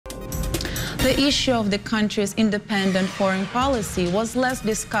The issue of the country's independent foreign policy was less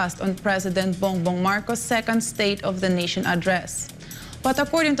discussed on President Bongbong Marcos' second State of the Nation address. But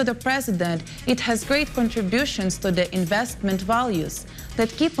according to the president, it has great contributions to the investment values that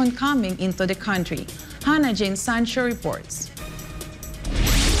keep on coming into the country. Hannah Jane Sancho reports.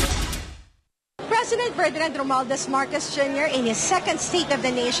 President Ferdinand Romualdez Marcos Jr. in his second State of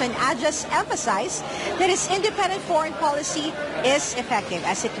the Nation address emphasized that his independent foreign policy is effective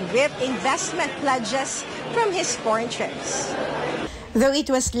as it reaped investment pledges from his foreign trips. Though it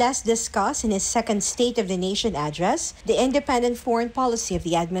was less discussed in his second State of the Nation address, the independent foreign policy of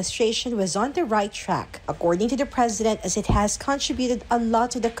the administration was on the right track, according to the president, as it has contributed a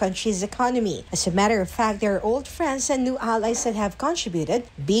lot to the country's economy. As a matter of fact, there are old friends and new allies that have contributed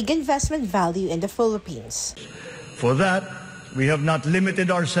big investment value in the Philippines. For that, we have not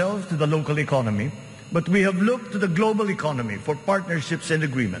limited ourselves to the local economy, but we have looked to the global economy for partnerships and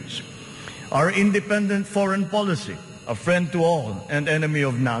agreements. Our independent foreign policy, a friend to all and enemy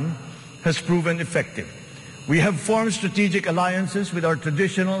of none, has proven effective. We have formed strategic alliances with our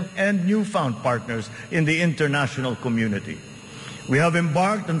traditional and newfound partners in the international community. We have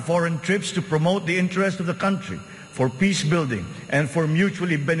embarked on foreign trips to promote the interest of the country for peace building and for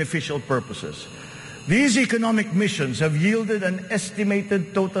mutually beneficial purposes. These economic missions have yielded an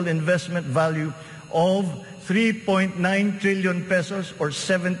estimated total investment value of 3.9 trillion pesos or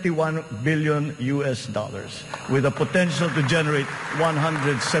 71 billion US dollars, with a potential to generate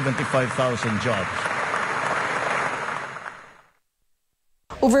 175,000 jobs.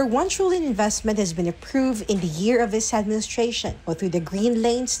 Over 1 trillion investment has been approved in the year of this administration, while through the green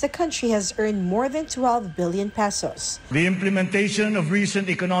lanes, the country has earned more than 12 billion pesos. The implementation of recent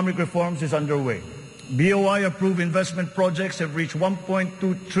economic reforms is underway. BOI-approved investment projects have reached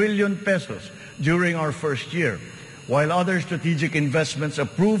 1.2 trillion pesos during our first year, while other strategic investments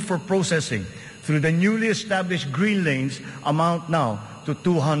approved for processing through the newly established green lanes amount now to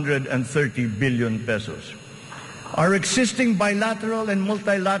 230 billion pesos. Our existing bilateral and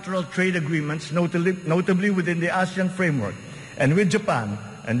multilateral trade agreements, notably within the ASEAN framework and with Japan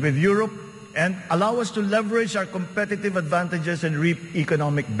and with Europe, and allow us to leverage our competitive advantages and reap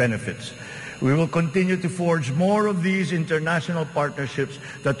economic benefits. We will continue to forge more of these international partnerships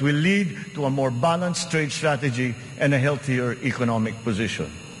that will lead to a more balanced trade strategy and a healthier economic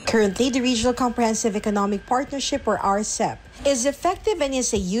position. Currently, the Regional Comprehensive Economic Partnership, or RCEP, is effective and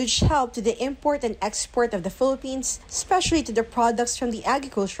is a huge help to the import and export of the Philippines, especially to the products from the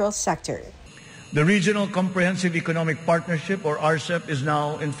agricultural sector. The Regional Comprehensive Economic Partnership, or RCEP, is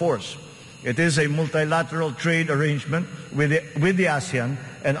now in force. It is a multilateral trade arrangement with the ASEAN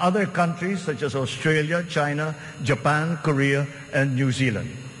and other countries such as Australia, China, Japan, Korea, and New Zealand.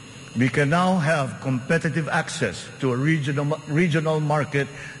 We can now have competitive access to a regional market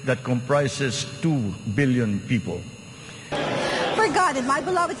that comprises 2 billion people. For God and my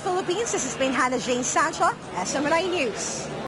beloved Philippines, this has been Hannah Jane Sancho, SMNI News.